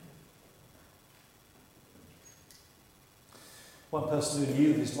One person who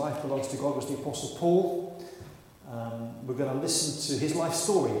knew his life belongs to God was the Apostle Paul. We're going to listen to his life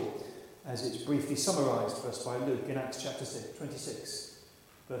story as it's briefly summarised for us by Luke in Acts chapter 26,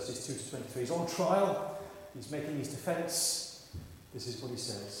 verses 2 to 23. He's on trial. He's making his defence. This is what he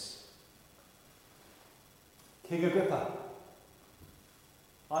says. King Agrippa,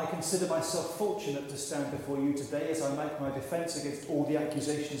 I consider myself fortunate to stand before you today as I make my defence against all the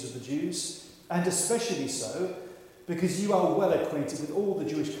accusations of the Jews, and especially so because you are well acquainted with all the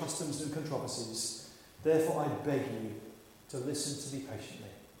Jewish customs and controversies. Therefore I beg you to listen to me patiently.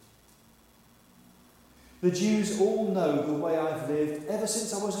 The Jews all know the way I've lived ever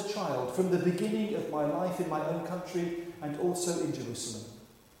since I was a child, from the beginning of my life in my own country and also in Jerusalem.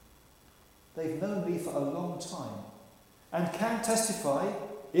 They've known me for a long time and can testify,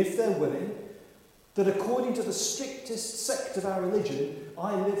 if they're willing, that according to the strictest sect of our religion,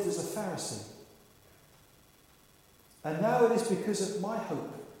 I lived as a Pharisee. And now it is because of my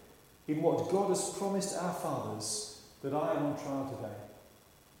hope in what God has promised our fathers that I am on trial today.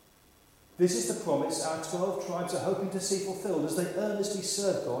 This is the promise our 12 tribes are hoping to see fulfilled as they earnestly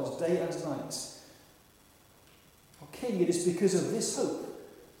serve God day and night. O King, it is because of this hope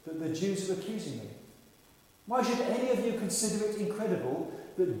that the Jews are accusing me. Why should any of you consider it incredible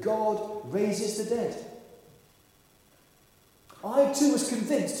that God raises the dead? I too was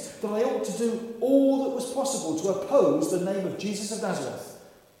convinced that I ought to do all that was possible to oppose the name of Jesus of Nazareth.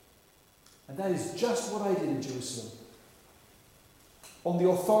 And that is just what I did in Jerusalem. On the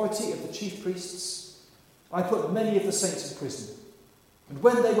authority of the chief priests, I put many of the saints in prison. And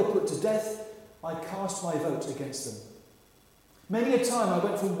when they were put to death, I cast my vote against them. Many a time I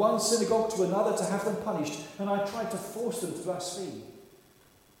went from one synagogue to another to have them punished, and I tried to force them to blaspheme.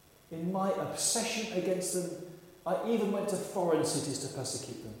 In my obsession against them, I even went to foreign cities to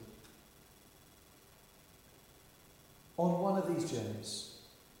persecute them. On one of these journeys,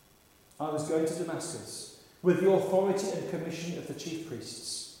 I was going to Damascus with the authority and commission of the chief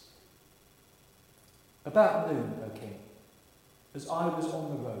priests. About noon, O King, as I was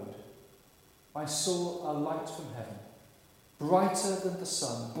on the road, I saw a light from heaven, brighter than the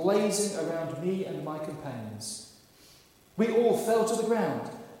sun, blazing around me and my companions. We all fell to the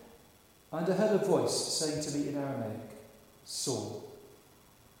ground, and I heard a voice saying to me in Aramaic, Saul,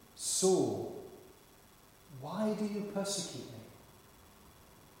 Saul, why do you persecute me?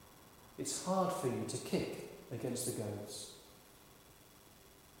 It's hard for you to kick against the goads.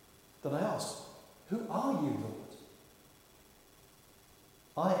 Then I asked, who are you, Lord?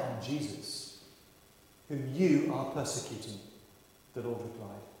 I am Jesus, whom you are persecuting, the Lord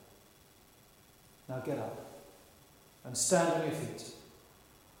replied. Now get up and stand on your feet.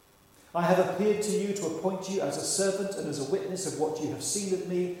 I have appeared to you to appoint you as a servant and as a witness of what you have seen of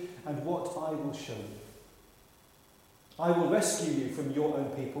me and what I will show you. I will rescue you from your own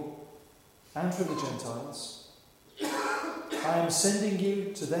people and from the Gentiles. I am sending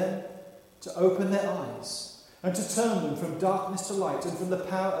you to them to open their eyes and to turn them from darkness to light and from the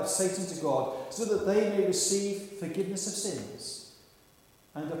power of Satan to God, so that they may receive forgiveness of sins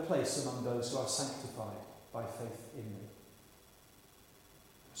and a place among those who are sanctified by faith in me.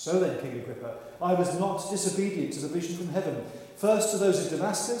 So then, King Agrippa, I was not disobedient to the vision from heaven, first to those in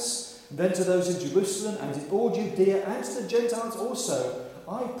Damascus, then to those in Jerusalem and in all Judea, and to the Gentiles also.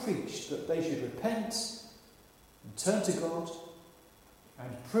 I preached that they should repent and turn to God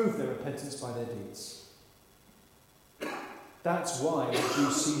and prove their repentance by their deeds. That's why the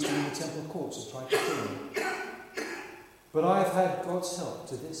Jews seized him in the temple courts and tried to kill him. But I have had God's help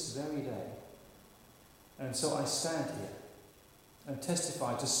to this very day, and so I stand here and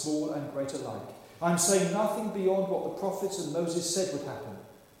testify to small and great alike. I'm saying nothing beyond what the prophets and Moses said would happen,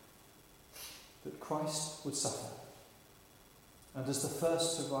 that Christ would suffer, and as the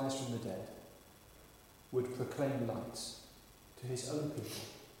first to rise from the dead, would proclaim light to his own people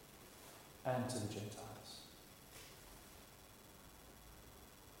and to the Gentiles.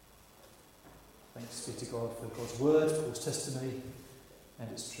 Thanks be to God for God's word, Paul's testimony, and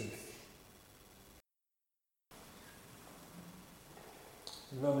its truth.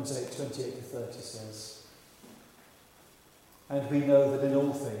 In Romans 8, 28 to 30 says, and we know that in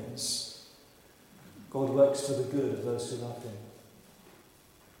all things God works for the good of those who love him,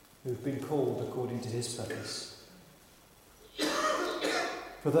 who've been called according to his purpose.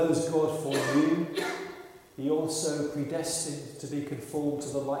 For those God foreknew, he also predestined to be conformed to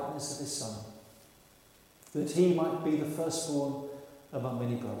the likeness of his Son, that he might be the firstborn among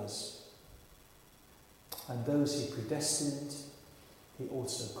many brothers. And those he predestined, he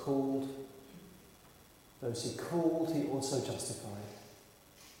also called. Those he called, he also justified.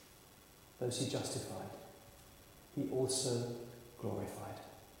 Those he justified, he also glorified.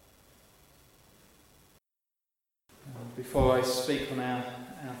 Before I speak on our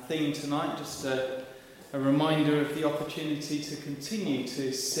theme tonight, just a reminder of the opportunity to continue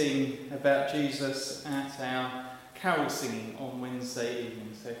to sing about Jesus at our carol singing on Wednesday evening.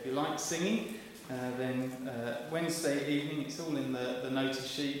 So if you like singing, then Wednesday evening, it's all in the notice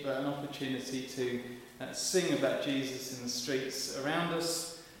sheet, but an opportunity to sing about Jesus in the streets around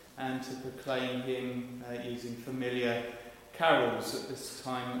us and to proclaim him using familiar carols at this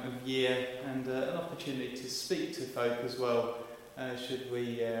time of year, and an opportunity to speak to folk as well, should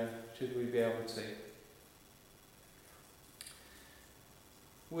we be able to.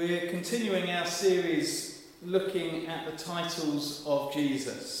 We're continuing our series looking at the titles of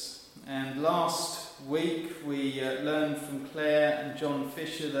Jesus, and last week we learned from Claire and John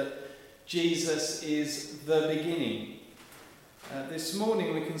Fisher that Jesus is the beginning. This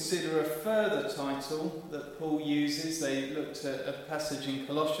morning we consider a further title that Paul uses. They looked at a passage in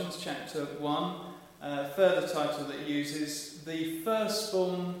Colossians chapter 1, a further title that uses the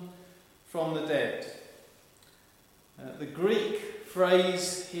firstborn from the dead. The Greek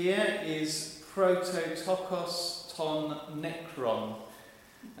phrase here is prototokos ton nekron.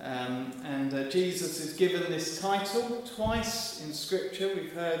 And Jesus is given this title twice in Scripture.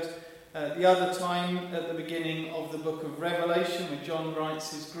 We've heard the other time at the beginning of the book of Revelation, where John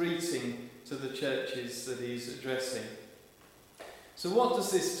writes his greeting to the churches that he's addressing. So what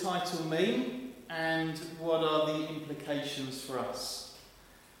does this title mean, and what are the implications for us?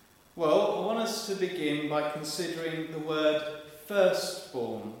 Well, I want us to begin by considering the word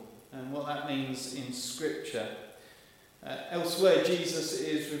firstborn and what that means in Scripture. Elsewhere, Jesus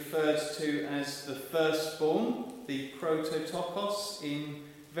is referred to as the firstborn, the prototokos, in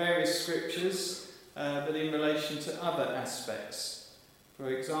various scriptures, but in relation to other aspects. For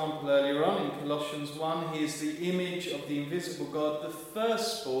example, earlier on in Colossians 1, he is the image of the invisible God, the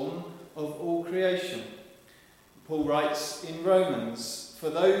firstborn of all creation. Paul writes in Romans, "For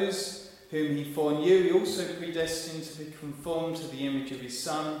those whom he foreknew, he also predestined to be conformed to the image of his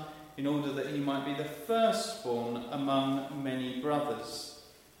Son, in order that he might be the firstborn among many brothers."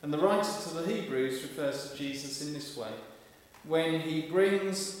 And the writer to the Hebrews refers to Jesus in this way. When he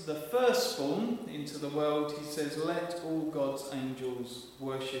brings the firstborn into the world, he says, "Let all God's angels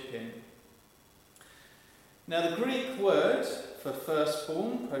worship him." Now, the Greek word for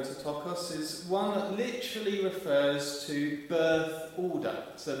firstborn, prototokos, is one that literally refers to birth order,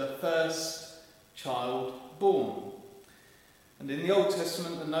 so the first child born. And in the Old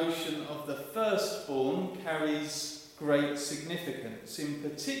Testament, the notion of the firstborn carries great significance, in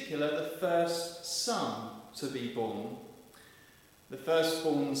particular the first son to be born. The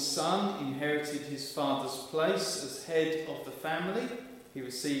firstborn son inherited his father's place as head of the family. He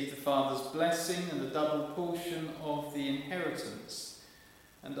received the father's blessing and a double portion of the inheritance.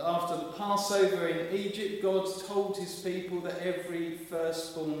 And after the Passover in Egypt, God told his people that every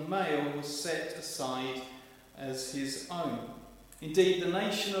firstborn male was set aside as his own. Indeed, the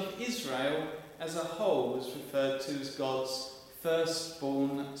nation of Israel as a whole was referred to as God's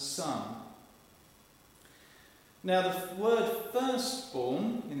firstborn son. Now, the word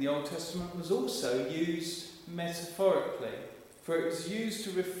firstborn in the Old Testament was also used metaphorically, for it was used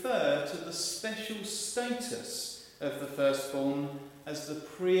to refer to the special status of the firstborn as the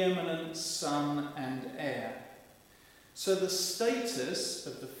preeminent son and heir. So the status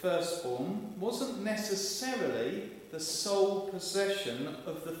of the firstborn wasn't necessarily the sole possession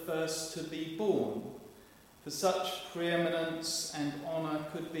of the first to be born, for such preeminence and honour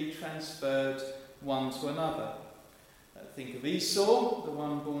could be transferred one to another. Think of Esau, the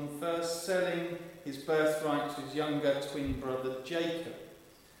one born first, selling his birthright to his younger twin brother Jacob.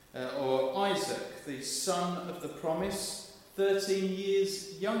 Or Isaac, the son of the promise, 13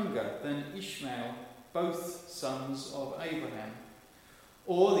 years younger than Ishmael, both sons of Abraham.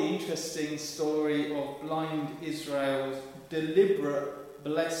 Or the interesting story of blind Israel's deliberate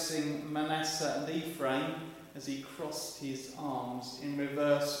blessing Manasseh and Ephraim as he crossed his arms in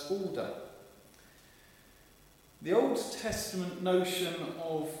reverse order. The Old Testament notion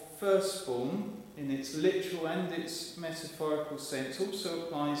of firstborn, in its literal and its metaphorical sense, also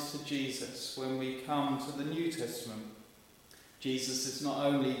applies to Jesus when we come to the New Testament. Jesus is not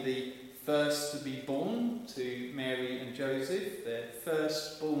only the first to be born to Mary and Joseph, their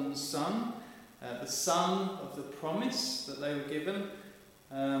firstborn son, the son of the promise that they were given,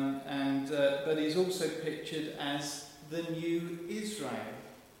 but he's also pictured as the new Israel.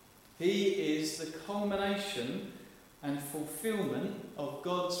 He is the culmination and fulfillment of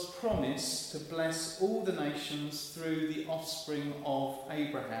God's promise to bless all the nations through the offspring of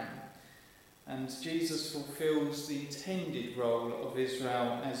Abraham. and Jesus fulfills the intended role of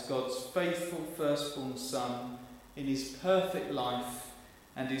Israel as God's faithful firstborn son in his perfect life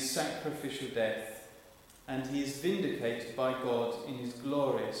and his sacrificial death, and he is vindicated by God in his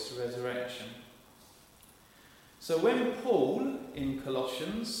glorious resurrection. So when Paul in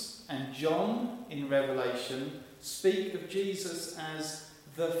Colossians and John in Revelation speak of Jesus as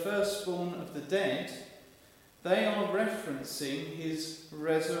the firstborn of the dead, they are referencing his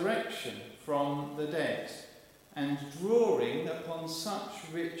resurrection from the dead and drawing upon such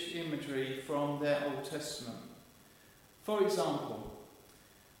rich imagery from their Old Testament. For example,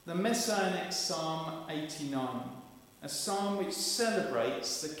 the Messianic Psalm 89, a psalm which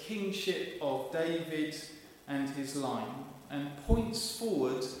celebrates the kingship of David and his line and points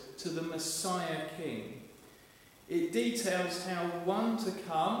forward to the Messiah King. It details how one to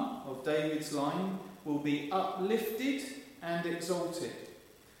come of David's line will be uplifted and exalted.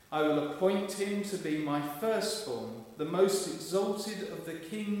 I will appoint him to be my firstborn, the most exalted of the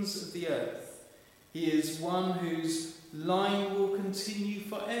kings of the earth. He is one whose line will continue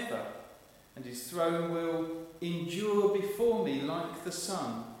forever, and his throne will endure before me like the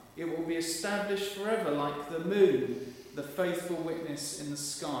sun. It will be established forever like the moon, the faithful witness in the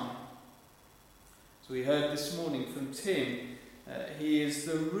sky. So we heard this morning from Tim, he is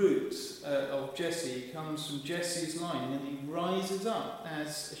the root of Jesse. He comes from Jesse's line and he rises up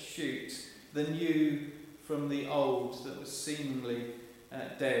as a shoot, the new from the old that was seemingly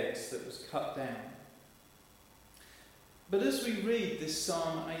dead, that was cut down. But as we read this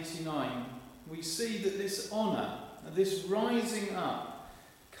Psalm 89, we see that this honour, this rising up,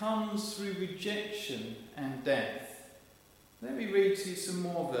 comes through rejection and death. Let me read to you some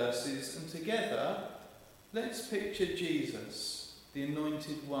more verses, and together let's picture Jesus, the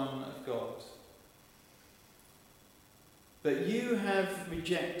anointed one of God. But you have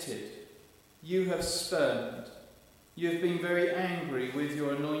rejected, you have spurned, you have been very angry with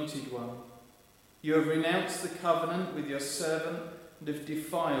your anointed one. You have renounced the covenant with your servant and have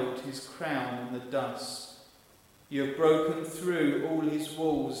defiled his crown in the dust. You have broken through all his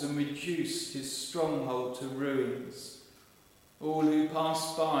walls and reduced his stronghold to ruins. All who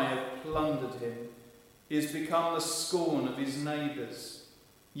pass by have plundered him. He has become the scorn of his neighbours.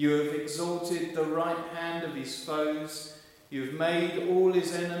 You have exalted the right hand of his foes. You have made all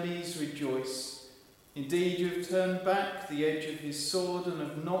his enemies rejoice. Indeed, you have turned back the edge of his sword and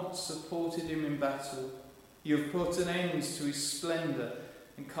have not supported him in battle. You have put an end to his splendour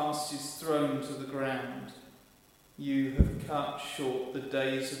and cast his throne to the ground. You have cut short the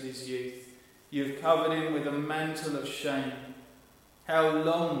days of his youth. You have covered him with a mantle of shame. How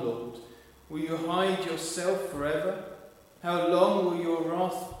long, Lord, will you hide yourself forever? How long will your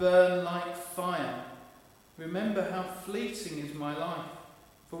wrath burn like fire? Remember how fleeting is my life.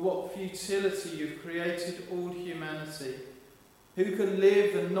 For what futility you've created all humanity. Who can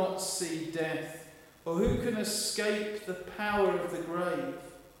live and not see death? Or who can escape the power of the grave?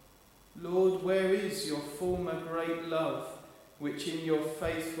 Lord, where is your former great love, which in your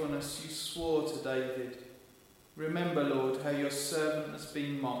faithfulness you swore to David? Remember, Lord, how your servant has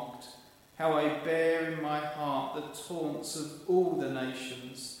been mocked, how I bear in my heart the taunts of all the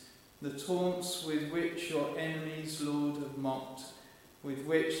nations, the taunts with which your enemies, Lord, have mocked, with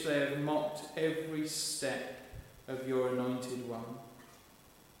which they have mocked every step of your anointed one.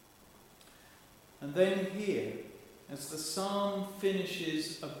 And then here, as the psalm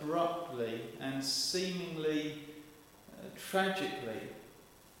finishes abruptly and seemingly tragically,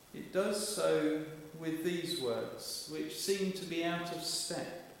 it does so with these words, which seem to be out of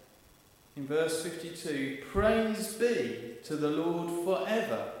step. In verse 52, praise be to the Lord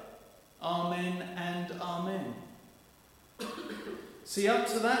forever. Amen and amen. See, up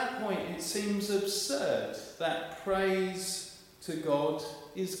to that point, it seems absurd that praise to God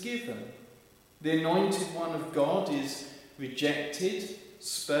is given. The anointed one of God is rejected,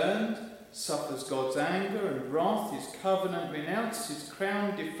 spurned, suffers God's anger and wrath, his covenant renounced, his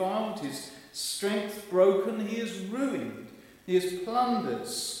crown defiled, his strength broken. He is ruined. He is plundered,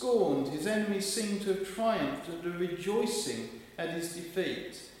 scorned. His enemies seem to have triumphed and are rejoicing at his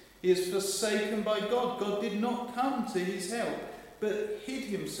defeat. He is forsaken by God. God did not come to his help, but hid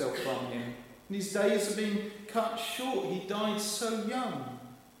himself from him. And his days have been cut short. He died so young.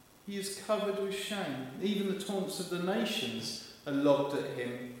 He is covered with shame. Even the taunts of the nations are lobbed at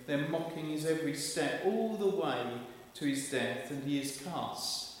him. They're mocking his every step all the way to his death, and he is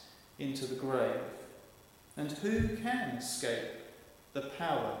cast into the grave. And who can escape the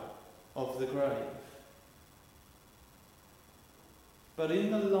power of the grave? But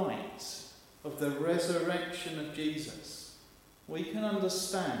in the light of the resurrection of Jesus, we can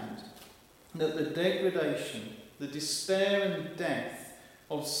understand that the degradation, the despair and death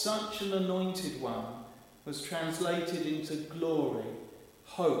of such an anointed one was translated into glory,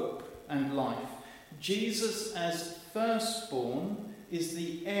 hope and life. Jesus as firstborn is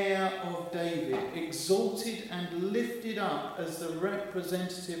the heir of David, exalted and lifted up as the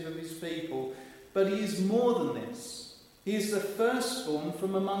representative of his people. But he is more than this. He is the firstborn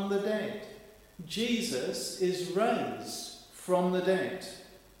from among the dead. Jesus is raised from the dead.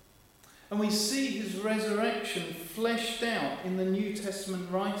 And we see his resurrection fleshed out in the New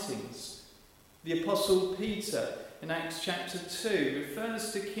Testament writings. The Apostle Peter in Acts chapter 2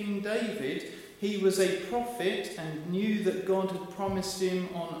 refers to King David. He was a prophet and knew that God had promised him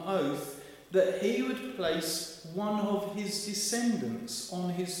on oath that he would place one of his descendants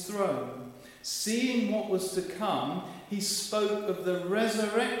on his throne. Seeing what was to come, he spoke of the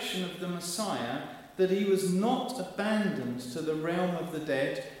resurrection of the Messiah, that he was not abandoned to the realm of the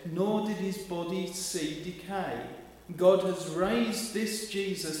dead, nor did his body see decay. God has raised this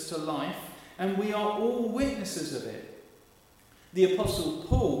Jesus to life, and we are all witnesses of it. The Apostle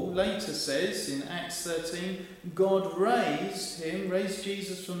Paul later says in Acts 13, God raised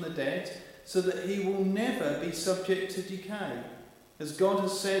Jesus from the dead, so that he will never be subject to decay. As God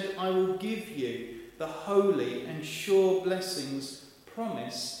has said, I will give you the holy and sure blessings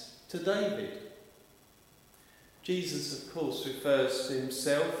promised to David. Jesus, of course, refers to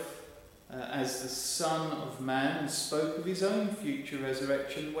himself as the Son of Man and spoke of his own future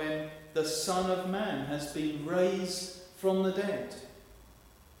resurrection when the Son of Man has been raised from the dead.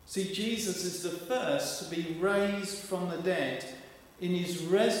 See, Jesus is the first to be raised from the dead in his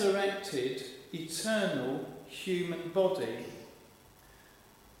resurrected, eternal human body.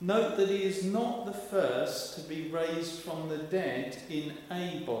 Note that he is not the first to be raised from the dead in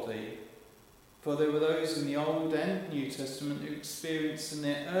a body. For there were those in the Old and New Testament who experienced in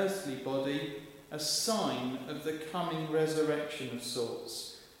their earthly body a sign of the coming resurrection of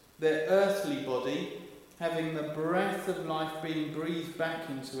sorts. Their earthly body, having the breath of life being breathed back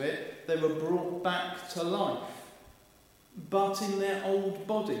into it, they were brought back to life. But in their old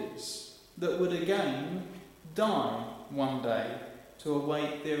bodies, that would again die one day to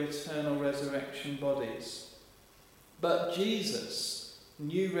await their eternal resurrection bodies. But Jesus'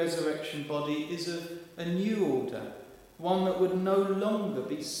 new resurrection body is of a new order, one that would no longer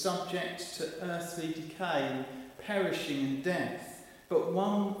be subject to earthly decay and perishing in death, but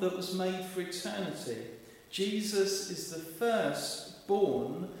one that was made for eternity. Jesus is the first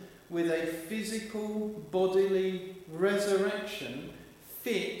born with a physical bodily resurrection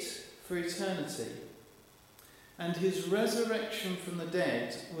fit for eternity. And his resurrection from the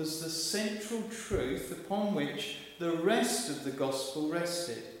dead was the central truth upon which the rest of the gospel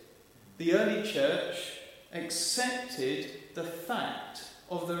rested. The early church accepted the fact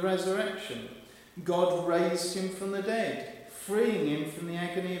of the resurrection. God raised him from the dead, freeing him from the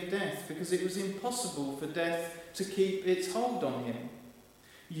agony of death, because it was impossible for death to keep its hold on him.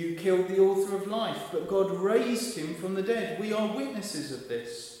 You killed the author of life, but God raised him from the dead. We are witnesses of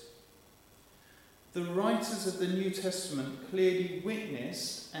this. The writers of the New Testament clearly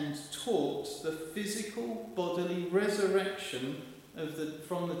witnessed and taught the physical bodily resurrection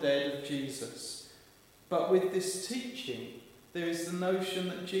from the dead of Jesus. But with this teaching, there is the notion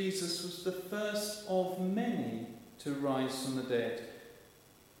that Jesus was the first of many to rise from the dead.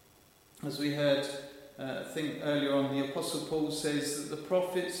 As we heard, I think earlier on, the Apostle Paul says that the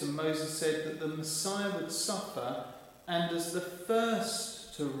prophets and Moses said that the Messiah would suffer and as the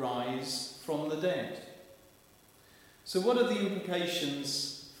first to rise from the dead. So what are the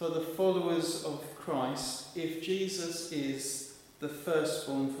implications for the followers of Christ if Jesus is the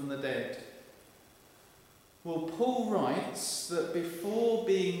firstborn from the dead? Well, Paul writes that before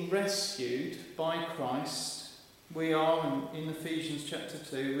being rescued by Christ, we are, in Ephesians chapter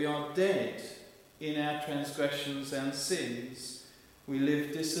 2, we are dead in our transgressions and sins. We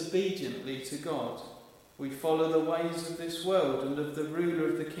live disobediently to God. We follow the ways of this world and of the ruler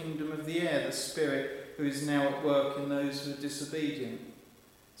of the kingdom of the air, the Spirit, who is now at work in those who are disobedient.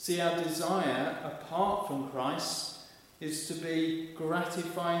 See, our desire, apart from Christ, is to be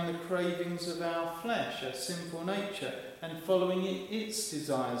gratifying the cravings of our flesh, our sinful nature, and following its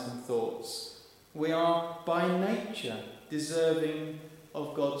desires and thoughts. We are, by nature, deserving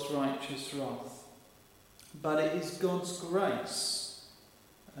of God's righteous wrath. But it is God's grace,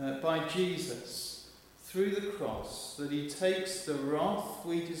 by Jesus, through the cross, that he takes the wrath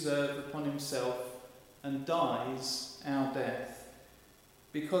we deserve upon himself and dies our death.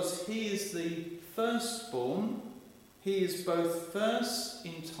 Because he is the firstborn, he is both first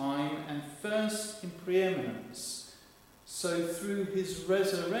in time and first in preeminence. So through his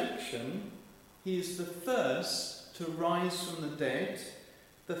resurrection, He is the first to rise from the dead,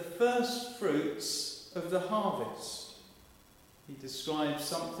 the first fruits of the harvest. He describes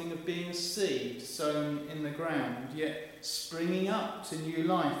something of being a seed sown in the ground, yet springing up to new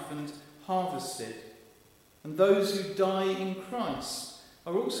life and harvested. And those who die in Christ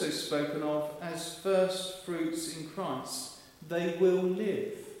are also spoken of as first fruits in Christ. They will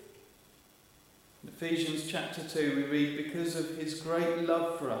live. In Ephesians chapter 2 we read, because of his great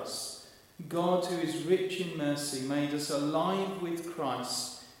love for us, God, who is rich in mercy, made us alive with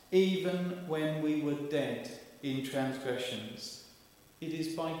Christ, even when we were dead in transgressions. It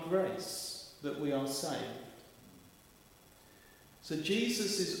is by grace that we are saved. So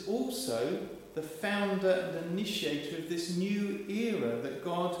Jesus is also the founder and initiator of this new era that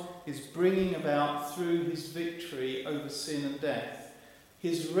God is bringing about through his victory over sin and death.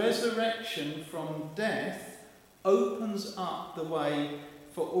 His resurrection from death opens up the way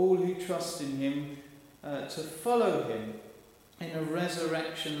for all who trust in him to follow him in a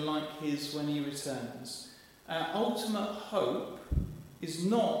resurrection like his when he returns. Our ultimate hope is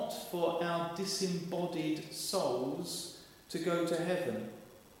not for our disembodied souls to go to heaven,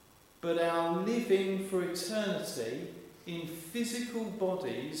 but our living for eternity in physical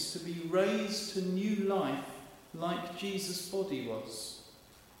bodies to be raised to new life like Jesus' body was.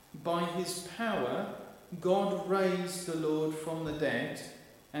 By his power, God raised the Lord from the dead,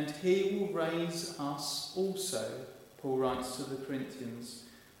 and he will raise us also, Paul writes to the Corinthians.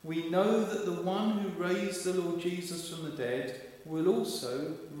 We know that the one who raised the Lord Jesus from the dead will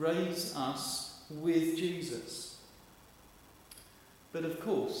also raise us with Jesus. But of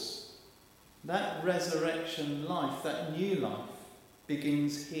course, that resurrection life, that new life,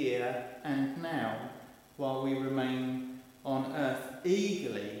 begins here and now while we remain on earth,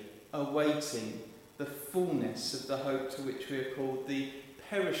 eagerly awaiting the fullness of the hope to which we are called, the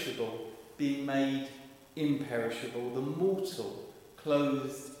perishable being made imperishable, the mortal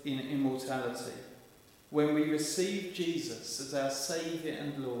clothed in immortality. When we receive Jesus as our Saviour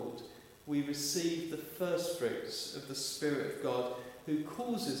and Lord, we receive the first fruits of the Spirit of God, who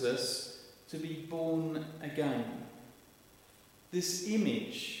causes us to be born again. This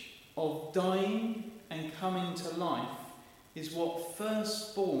image of dying and coming to life is what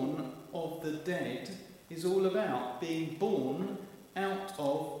firstborn of the dead is all about, being born out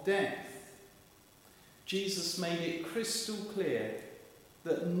of death. Jesus made it crystal clear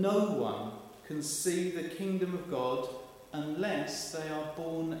that no one can see the kingdom of God unless they are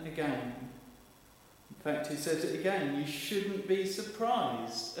born again. In fact, he says it again, you shouldn't be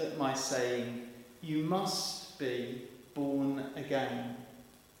surprised at my saying, you must be born again.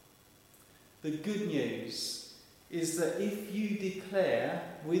 The good news is that if you declare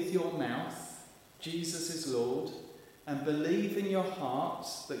with your mouth Jesus is Lord and believe in your heart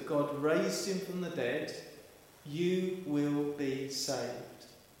that God raised him from the dead, you will be saved.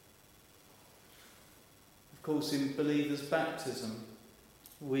 Of course, in believers' baptism,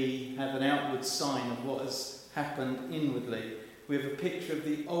 we have an outward sign of what has happened inwardly. We have a picture of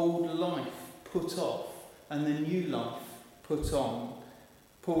the old life put off and the new life put on.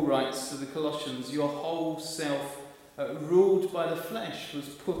 Paul writes to the Colossians, your whole self, ruled by the flesh, was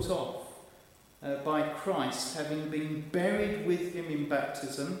put off by Christ, having been buried with him in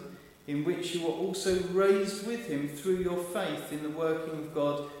baptism, in which you were also raised with him through your faith in the working of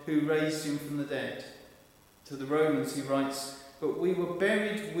God who raised him from the dead. To the Romans he writes, but we were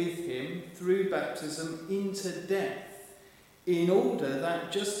buried with him through baptism into death, in order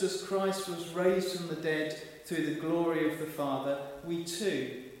that just as Christ was raised from the dead through the glory of the Father, we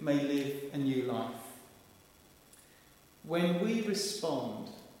too may live a new life. When we respond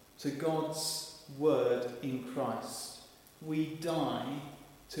to God's word in Christ, we die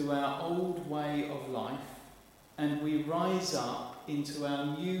to our old way of life and we rise up into our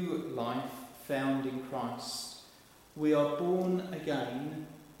new life found in Christ. We are born again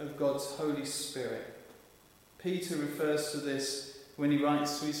of God's Holy Spirit. Peter refers to this when he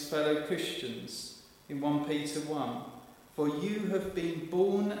writes to his fellow Christians in 1 Peter 1. For you have been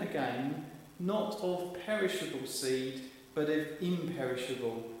born again, not of perishable seed, but of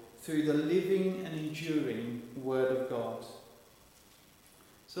imperishable, through the living and enduring Word of God.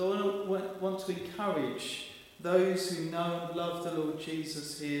 So I want to encourage those who know and love the Lord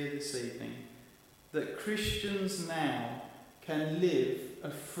Jesus here this evening, that Christians now can live a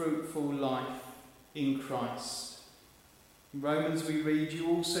fruitful life in Christ. In Romans we read, you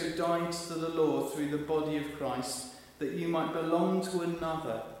also died to the law through the body of Christ, that you might belong to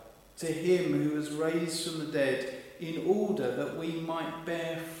another, to him who was raised from the dead, in order that we might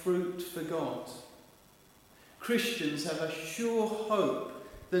bear fruit for God. Christians have a sure hope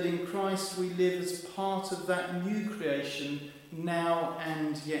that in Christ we live as part of that new creation now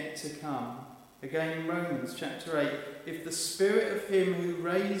and yet to come. Again in Romans chapter 8, if the spirit of him who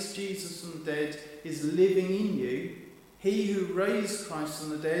raised Jesus from the dead is living in you, he who raised Christ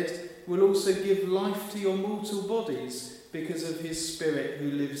from the dead will also give life to your mortal bodies because of his spirit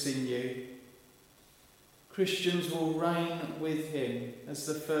who lives in you. Christians will reign with him as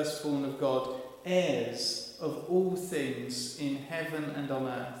the firstborn of God, heirs of all things in heaven and on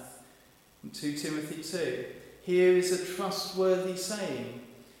earth. In 2 Timothy 2, here is a trustworthy saying: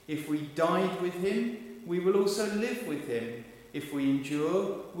 if we died with him, we will also live with him. If we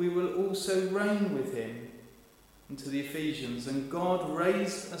endure, we will also reign with him. And to the Ephesians, and God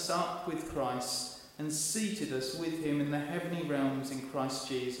raised us up with Christ and seated us with him in the heavenly realms in Christ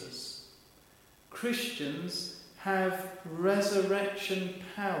Jesus. Christians have resurrection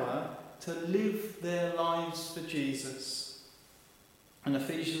power to live their lives for Jesus. In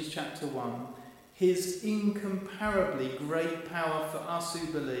Ephesians chapter 1, his incomparably great power for us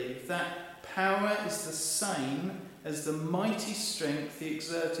who believe, that power is the same as the mighty strength he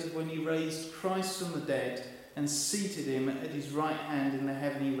exerted when he raised Christ from the dead and seated him at his right hand in the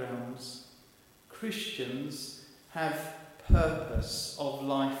heavenly realms. Christians have purpose of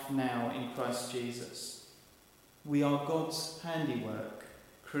life now in Christ Jesus. We are God's handiwork,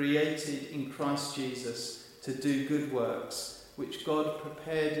 created in Christ Jesus to do good works, which God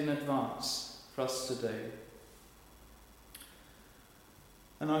prepared in advance for us to do.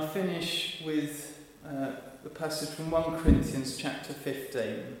 And I finish with the passage from 1 Corinthians chapter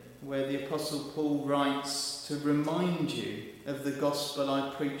 15, where the Apostle Paul writes to remind you of the gospel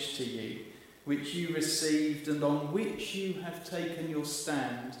I preached to you, which you received and on which you have taken your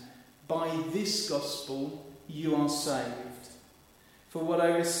stand. By this gospel you are saved. For what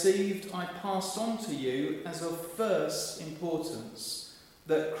I received I passed on to you as of first importance,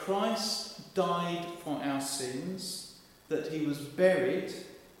 that Christ died for our sins, that he was buried,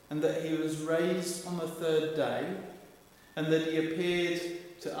 and that he was raised on the third day, and that he appeared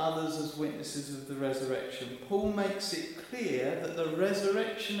to others as witnesses of the resurrection. Paul makes it clear that the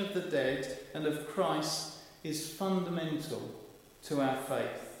resurrection of the dead and of Christ is fundamental to our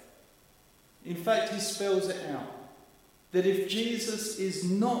faith. In fact, he spells it out, that if Jesus is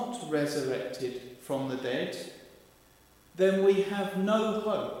not resurrected from the dead, then we have no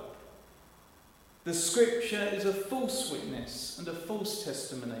hope. The scripture is a false witness and a false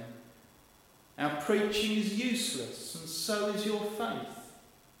testimony. Our preaching is useless, and so is your faith.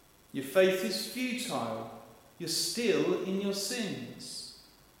 Your faith is futile. You're still in your sins.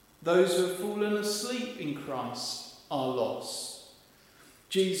 Those who have fallen asleep in Christ are lost.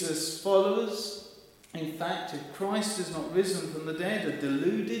 Jesus' followers, in fact, if Christ is not risen from the dead, are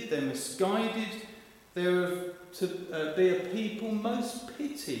deluded, they're misguided, they're to be a people most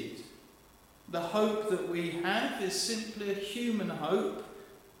pitied. The hope that we have is simply a human hope,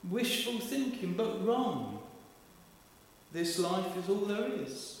 wishful thinking, but wrong. This life is all there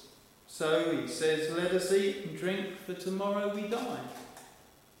is. So he says, let us eat and drink, for tomorrow we die.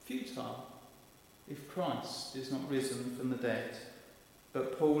 Futile, if Christ is not risen from the dead.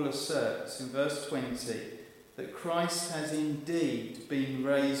 But Paul asserts in verse 20 that Christ has indeed been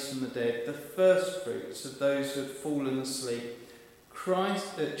raised from the dead, the firstfruits of those who have fallen asleep.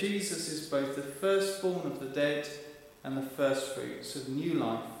 Jesus is both the firstborn of the dead and the firstfruits of new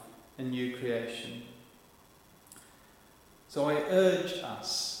life and new creation. So I urge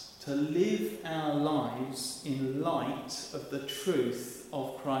us to live our lives in light of the truth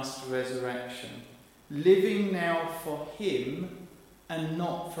of Christ's resurrection, living now for him and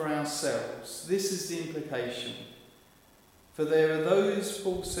not for ourselves. This is the implication. For there are those,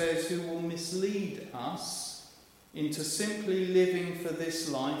 Paul says, who will mislead us into simply living for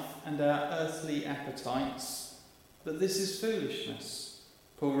this life and our earthly appetites. But this is foolishness.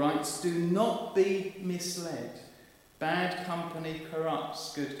 Paul writes, do not be misled. Bad company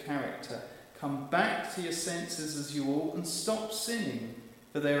corrupts good character. Come back to your senses as you ought and stop sinning,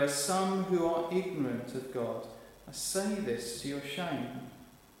 for there are some who are ignorant of God. I say this to your shame.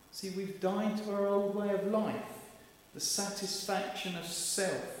 See, we've died to our old way of life, the satisfaction of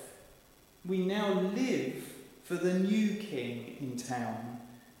self. We now live for the new King in town.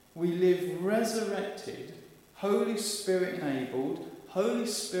 We live resurrected, Holy Spirit enabled, Holy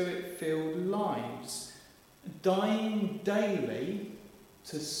Spirit filled lives, dying daily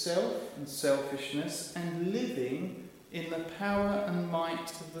to self and selfishness and living in the power and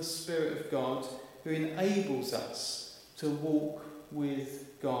might of the Spirit of God, who enables us to walk with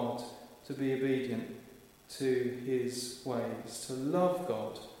God, to be obedient to his ways, to love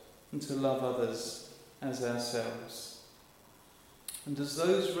God and to love others as ourselves. And as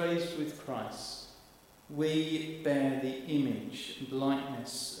those raised with Christ, we bear the image and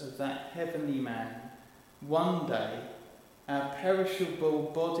likeness of that heavenly man. One day, our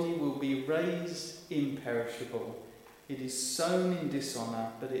perishable body will be raised imperishable. It is sown in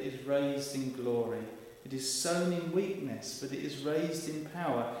dishonour, but it is raised in glory. It is sown in weakness, but it is raised in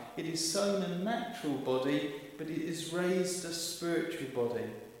power. It is sown a natural body, but it is raised a spiritual body.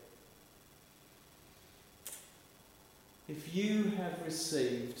 If you have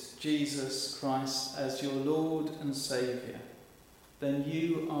received Jesus Christ as your Lord and Saviour, then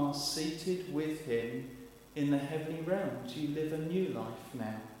you are seated with him in the heavenly realms. You live a new life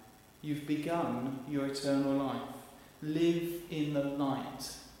now. You've begun your eternal life. Live in the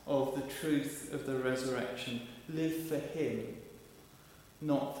light of the truth of the resurrection. Live for him,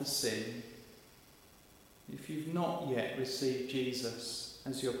 not for sin. If you've not yet received Jesus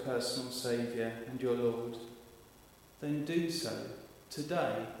as your personal Saviour and your Lord, then do so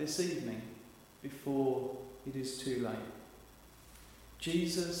today, this evening, before it is too late.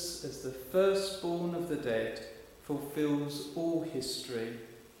 Jesus, as the firstborn of the dead, fulfills all history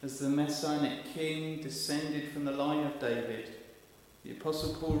as the Messianic King descended from the line of David. The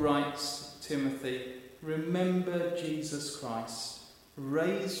Apostle Paul writes to Timothy, "Remember Jesus Christ,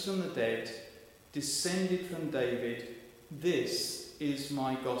 raised from the dead, descended from David. This is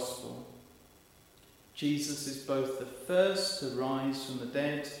my gospel." Jesus is both the first to rise from the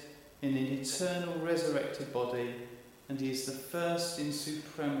dead in an eternal resurrected body, and he is the first in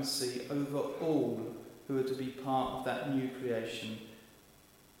supremacy over all who are to be part of that new creation,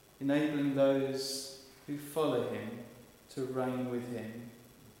 enabling those who follow him to reign with him.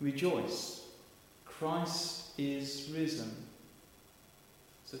 Rejoice, Christ is risen.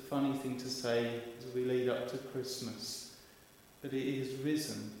 It's a funny thing to say as we lead up to Christmas, but it is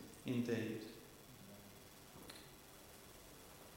risen indeed.